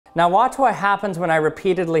Now watch what happens when I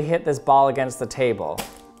repeatedly hit this ball against the table.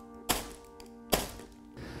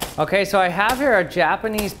 Okay, so I have here a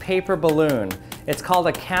Japanese paper balloon. It's called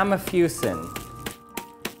a Kamifusen.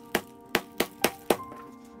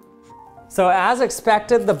 So as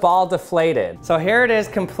expected, the ball deflated. So here it is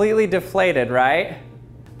completely deflated, right?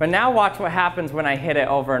 But now watch what happens when I hit it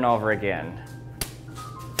over and over again.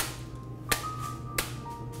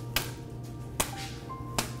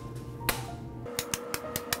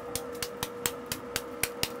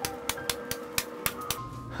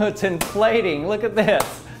 It's inflating, look at this.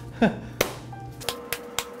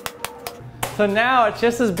 So now it's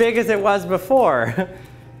just as big as it was before.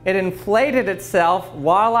 It inflated itself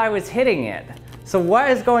while I was hitting it. So what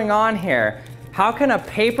is going on here? How can a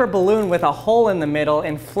paper balloon with a hole in the middle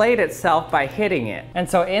inflate itself by hitting it? And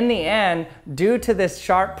so in the end, due to this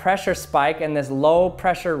sharp pressure spike and this low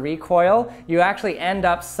pressure recoil, you actually end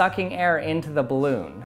up sucking air into the balloon.